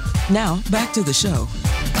HarlemAmerica.com. Now, back to the show.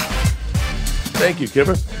 Thank you,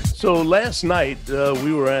 Kipper. So last night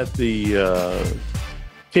we were at the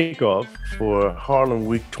kickoff for Harlem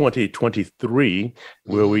Week 2023,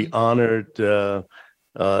 where we honored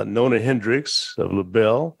Nona Hendrix of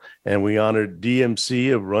LaBelle, and we honored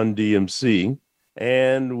DMC of Run DMC,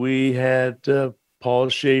 and we had Paul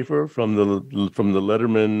Schaefer from the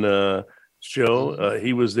Letterman show.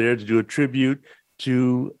 He was there to do a tribute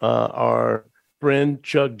to our friend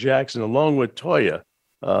Chuck Jackson, along with Toya.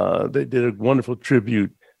 They did a wonderful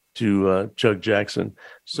tribute to Chuck Jackson.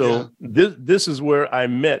 So this is where I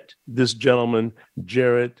met this gentleman,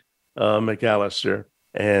 Jared McCallister.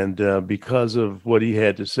 And because of what he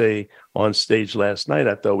had to say on stage last night,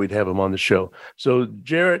 I thought we'd have him on the show. So,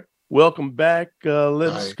 Jared, welcome back.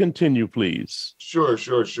 Let's continue, please. Sure.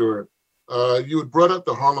 You had brought up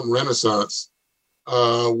the Harlem Renaissance,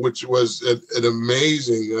 which was an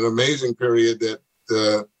amazing period that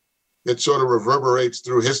it sort of reverberates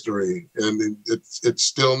through history, and it's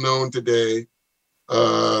still known today.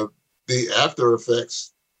 The after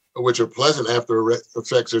effects, which are pleasant after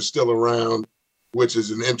effects, are still around, which is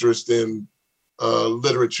an interest in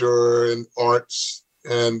literature and arts.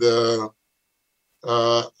 And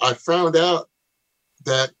I found out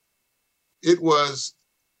that it was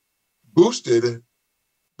boosted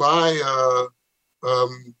by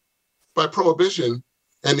Prohibition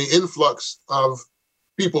and the influx of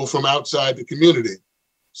people from outside the community.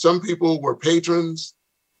 Some people were patrons,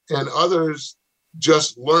 and others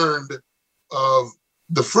just learned of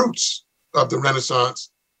the fruits of the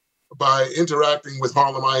Renaissance by interacting with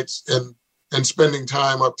Harlemites and spending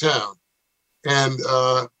time uptown. And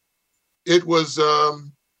it was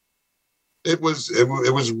really,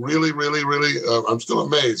 I'm still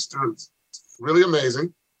amazed. It was really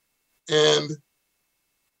amazing. And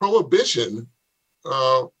Prohibition,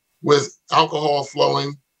 with alcohol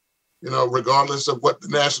flowing, regardless of what the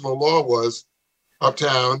national law was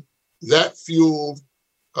uptown, that fueled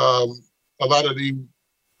a lot of the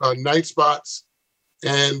night spots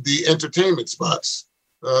and the entertainment spots,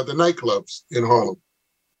 the nightclubs in Harlem.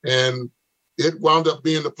 And it wound up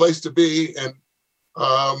being the place to be, and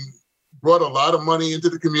brought a lot of money into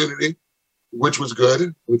the community, which was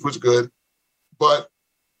good. But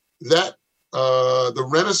that the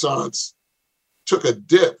Renaissance took a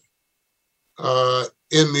dip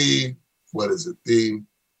in the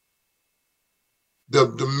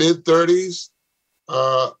mid-30s.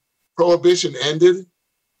 Prohibition ended,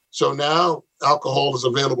 so now alcohol is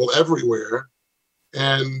available everywhere,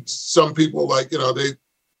 and some people they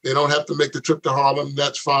don't have to make the trip to Harlem.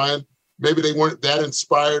 That's fine. Maybe they weren't that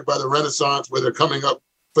inspired by the Renaissance, where they're coming up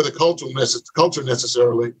for the culture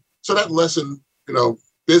necessarily. So that lessened,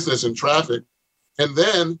 business and traffic. And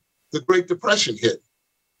then the Great Depression hit,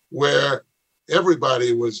 where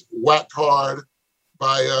everybody was whacked hard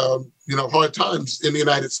by hard times in the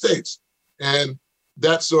United States, and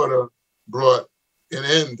that sort of brought an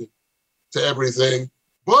end to everything.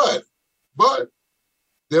 But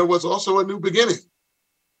there was also a new beginning.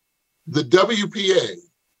 The WPA,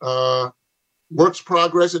 Works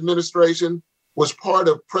Progress Administration, was part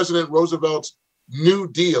of President Roosevelt's New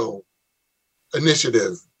Deal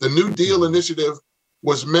initiative. The New Deal initiative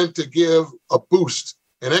was meant to give a boost,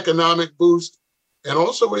 an economic boost, and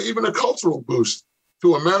also even a cultural boost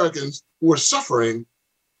to Americans who were suffering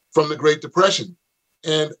from the Great Depression.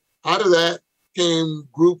 And out of that came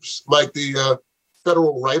groups like the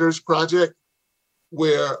Federal Writers Project,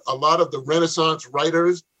 where a lot of the Renaissance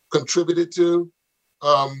writers contributed to,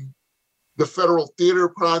 the Federal Theater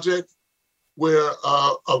Project, where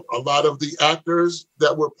a lot of the actors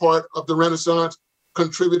that were part of the Renaissance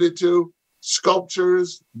contributed to,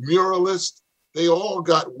 sculptors, muralists, they all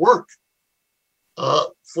got work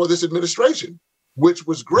for this administration, which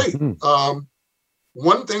was great.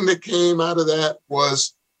 One thing that came out of that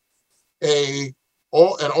was an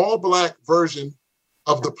all-Black version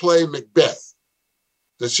of the play Macbeth,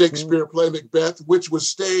 the Shakespeare play Macbeth, which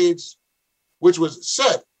was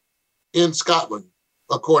set in Scotland,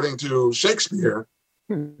 according to Shakespeare.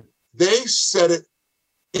 They set it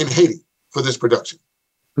in Haiti for this production.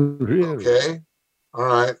 Really? Okay. All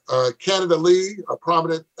right. Canada Lee, a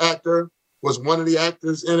prominent actor, was one of the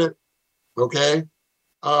actors in it. Okay.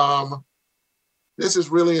 This is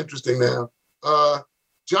really interesting now.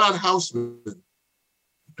 John Houseman,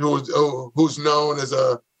 who's known as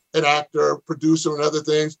an actor, producer, and other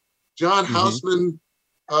things. John Houseman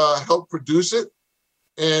helped produce it,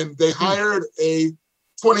 and they hired a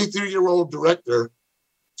 23-year-old director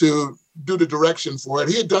to do the direction for it.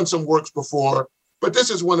 He had done some works before, but this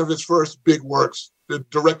is one of his first big works,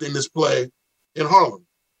 directing this play in Harlem.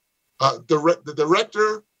 The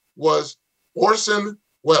director was Orson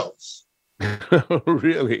Welles.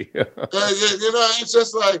 Really? It's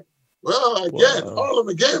just like, well, again, Wow. Harlem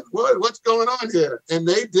again. What's going on here? And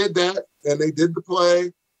they did that, and they did the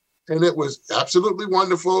play, and it was absolutely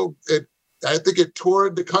wonderful. I think it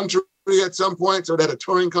toured the country at some point, so it had a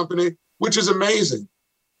touring company, which is amazing.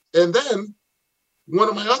 And then one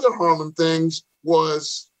of my other Harlem things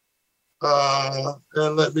was,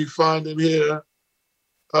 and let me find him here.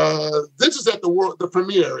 This is at the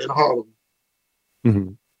premiere in Harlem.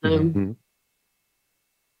 Mm-hmm. And Mm-hmm.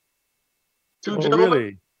 two Oh, gentlemen.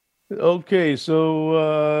 really? Okay,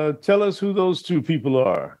 so tell us who those two people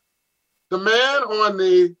are. The man on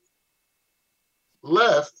the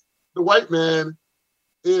left, the white man,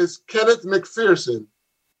 is Kenneth McPherson.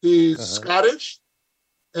 He's Scottish,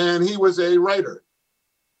 and he was a writer.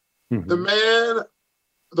 Mm-hmm.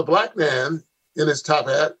 The black man in his top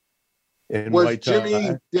hat And was white Jimmy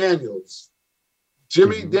tie. Daniels.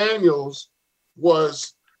 Jimmy Mhm. Daniels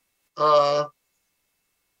was a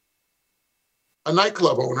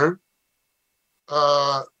nightclub owner,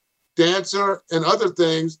 dancer, and other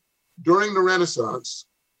things during the Renaissance.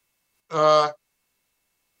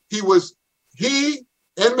 He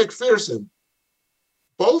and McPherson,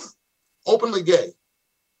 both openly gay.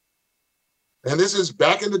 And this is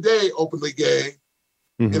back in the day, openly gay,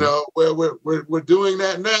 Mhm. where we're doing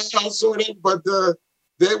that now, sort of, but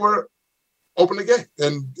they were openly gay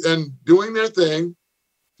and doing their thing.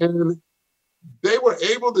 And they were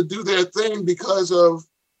able to do their thing because of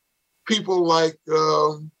people like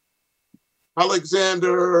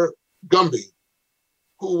Alexander Gumby,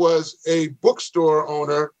 who was a bookstore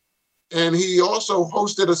owner, and he also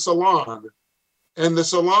hosted a salon. And the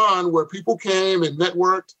salon where people came and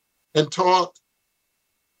networked and talked,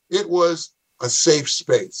 it was a safe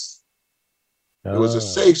space. It was a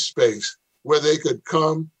safe space where they could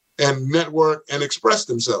come and network and express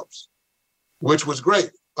themselves, which was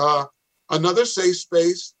great. Another safe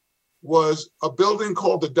space was a building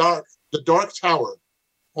called the Dark Tower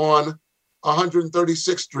on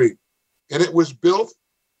 136th Street. And it was built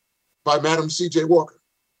by Madam C.J. Walker.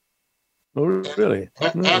 Oh, really?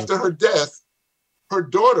 After her death, her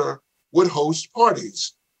daughter would host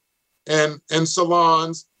parties and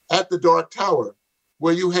salons at the Dark Tower,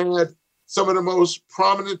 where you had some of the most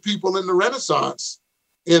prominent people in the Renaissance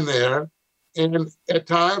in there. And at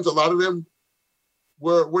times, a lot of them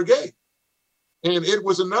were gay. And it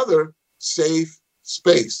was another safe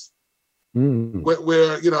space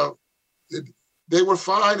where they were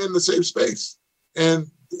fine in the safe space. And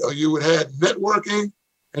you would have networking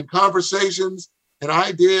and conversations and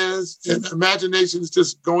ideas and imaginations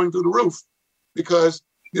just going through the roof because,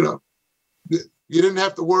 you didn't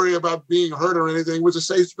have to worry about being hurt or anything. It was a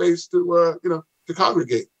safe space to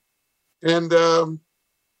congregate. And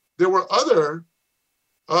there were other,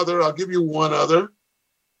 I'll give you one other,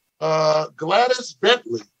 Gladys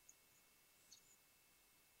Bentley.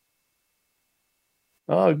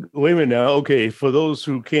 Wait a minute now. Okay, for those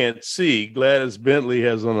who can't see, Gladys Bentley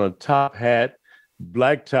has on a top hat,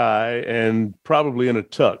 black tie, and probably in a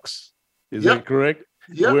tux. Is that correct?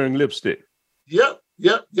 Yep. Wearing lipstick. Yep.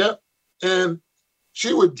 And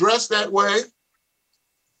she would dress that way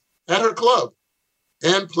at her club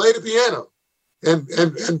and play the piano and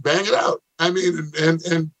bang it out. I mean,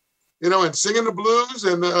 and singing the blues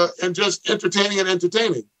and just entertaining.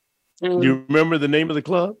 And, You remember the name of the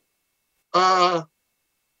club?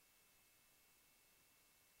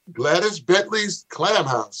 Gladys Bentley's Clam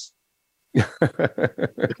House. It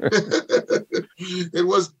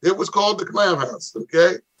was called the Clam House,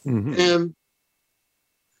 okay? Mm-hmm. And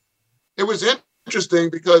it was interesting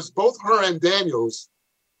because both her and Daniels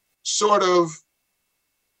sort of,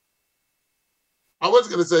 I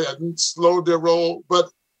wasn't going to say slowed their roll,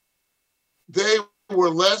 but they were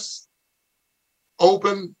less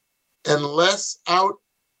open and less out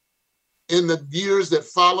in the years that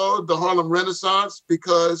followed the Harlem Renaissance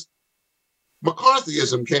because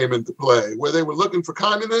McCarthyism came into play, where they were looking for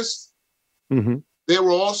communists. Mm-hmm. They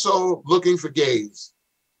were also looking for gays.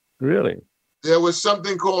 Really? There was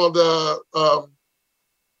something called, what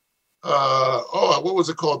was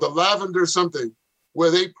it called? The Lavender something,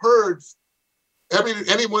 where they purged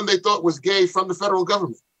anyone they thought was gay from the federal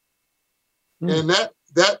government. And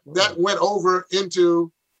that went over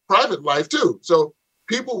into private life too. So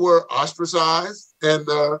people were ostracized and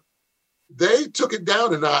they took it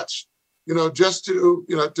down a notch, just to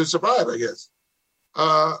survive, I guess.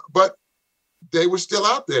 But they were still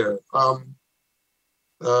out there.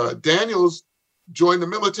 Daniels joined the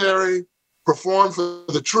military, performed for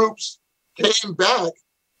the troops, came back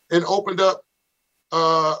and opened up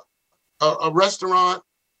a restaurant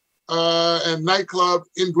and nightclub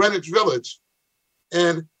in Greenwich Village.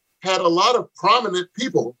 And had a lot of prominent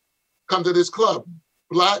people come to this club.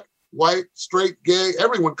 Black, white, straight, gay,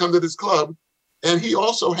 everyone come to this club. And he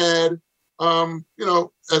also had,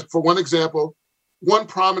 as for one example, one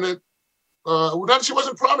prominent, she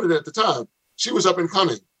wasn't prominent at the time. She was up and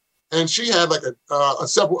coming. And she had like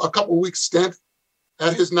a couple weeks stint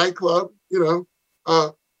at his nightclub,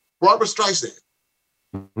 Barbara Streisand.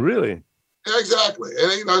 Really? Exactly.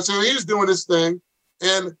 And, so he was doing this thing.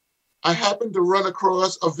 And I happened to run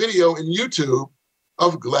across a video in YouTube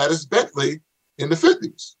of Gladys Bentley in the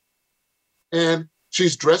 50s. And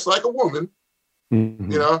she's dressed like a woman,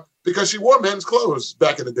 because she wore men's clothes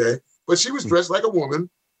back in the day, but she was dressed like a woman.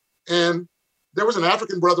 And there was an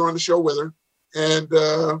African brother on the show with her. And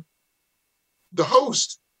the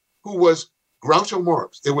host, who was Groucho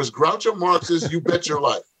Marx. It was Groucho Marx's You Bet Your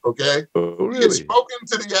Life, okay? Oh, really? He had spoken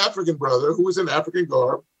to the African brother, who was in African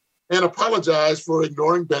garb, and apologized for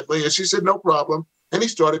ignoring Bentley. And she said, no problem. And he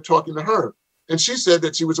started talking to her. And she said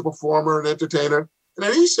that she was a performer and entertainer. And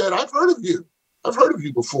then he said, I've heard of you. I've heard of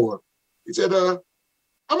you before. He said,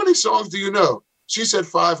 how many songs do you know? She said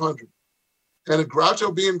 500. And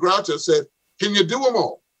Groucho, being Groucho, said, can you do them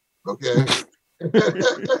all? Okay.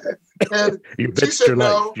 And you bet your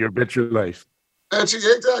life. You bet your life. And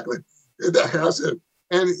exactly. I said,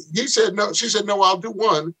 and he said, no. She said, no, I'll do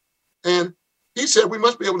one. And he said, we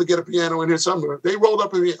must be able to get a piano in here somewhere. They rolled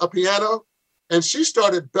up a piano, and she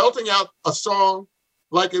started belting out a song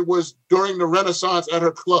like it was during the Renaissance at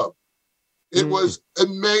her club. It was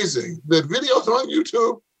amazing. The video's on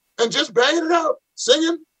YouTube, and just banging it out,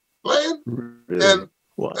 singing, playing. Really? And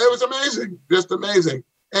wow. It was amazing, just amazing.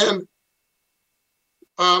 And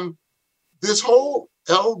this whole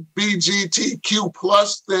LGBTQ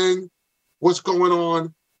plus thing was going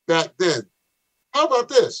on back then. How about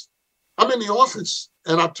this? I'm in the office,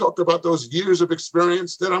 and I've talked about those years of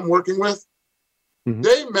experience that I'm working with. Mm-hmm.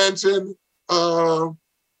 They mentioned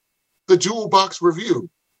the Jewel Box Review,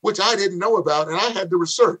 which I didn't know about, and I had to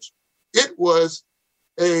research. It was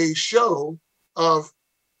a show of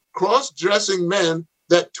cross-dressing men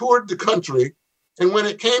that toured the country, and when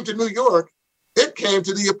it came to New York, it came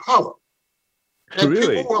to the Apollo. And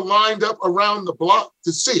really? People were lined up around the block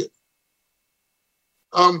to see it.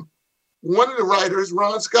 One of the writers,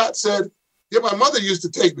 Ron Scott, said, yeah, my mother used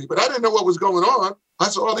to take me, but I didn't know what was going on. I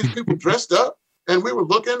saw all these people dressed up, and we were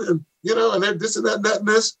looking, and, and they're this and that and that and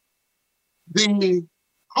this. The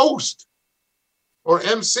host or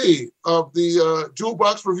MC of the Jewel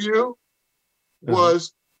Box Review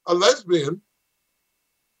was a lesbian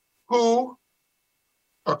who,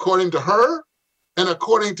 according to her and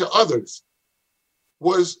according to others,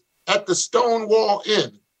 was at the Stonewall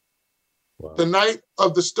Inn the night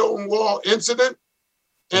of the Stonewall incident.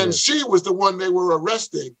 And she was the one they were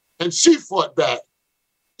arresting. And she fought back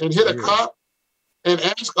and hit a cop and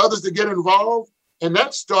asked others to get involved. And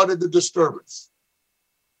that started the disturbance.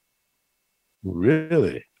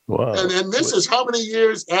 Really? Wow. And this is how many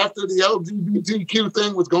years after the LGBTQ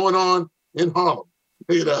thing was going on in Harlem,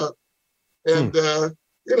 And,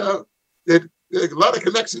 a lot of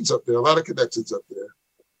connections up there,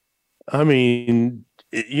 I mean,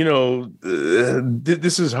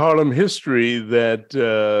 this is Harlem history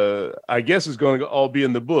that I guess is going to all be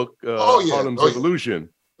in the book, Harlem's Evolution.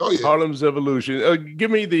 Oh, yeah. Harlem's Evolution.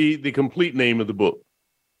 Give me the complete name of the book.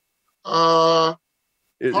 Is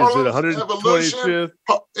it 125th?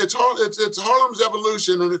 It's Harlem's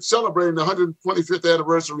Evolution, and it's celebrating the 125th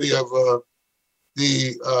anniversary of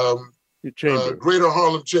the Greater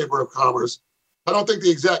Harlem Chamber of Commerce. I don't think the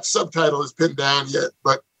exact subtitle is pinned down yet,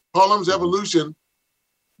 but Harlem's Evolution,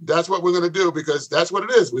 that's what we're going to do, because that's what it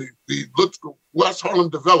is. We watched Harlem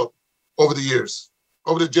develop over the years,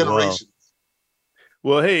 over the generations. Wow.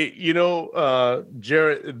 Well, hey,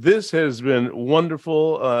 Jared, this has been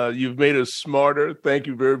wonderful. You've made us smarter. Thank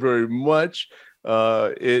you very, very much.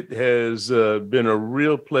 It has been a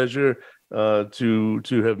real pleasure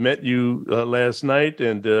to have met you last night,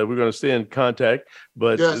 and we're going to stay in contact.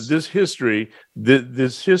 But this history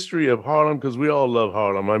of Harlem, because we all love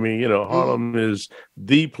Harlem. I mean, Harlem is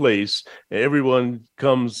the place. Everyone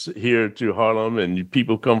comes here to Harlem, and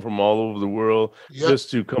people come from all over the world just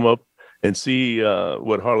to come up and see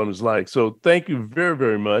what Harlem is like. So thank you very,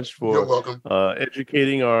 very much for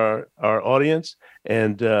educating our audience.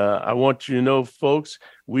 And I want you to know, folks,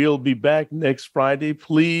 we'll be back next Friday.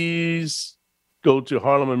 Please go to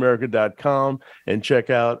HarlemAmerica.com and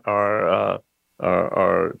check out our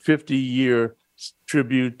 50-year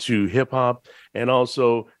tribute to hip hop. And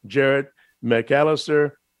also, Jared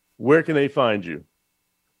McCallister, where can they find you?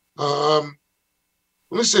 Let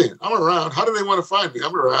me see. I'm around. How do they want to find me?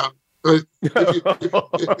 I'm around. If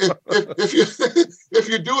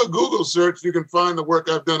you do a Google search, you can find the work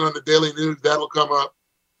I've done on the Daily News. That'll come up.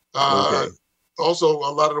 Okay. Also,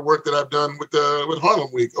 a lot of the work that I've done with Harlem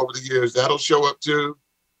Week over the years, that'll show up too.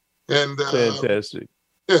 And fantastic.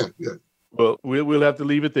 Yeah. Well, we'll have to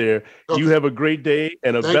leave it there. Okay. You have a great day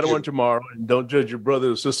and a better one tomorrow. And don't judge your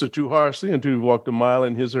brother or sister too harshly until you've walked a mile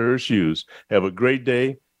in his or her shoes. Have a great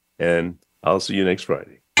day, and I'll see you next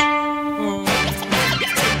Friday.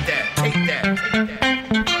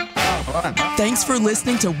 Thanks for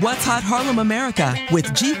listening to What's Hot Harlem America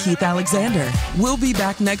with G. Keith Alexander. We'll be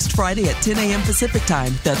back next Friday at 10 a.m. Pacific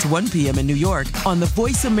Time. That's 1 p.m. in New York on the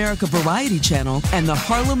Voice America Variety Channel and the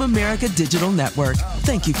Harlem America Digital Network.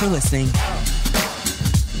 Thank you for listening.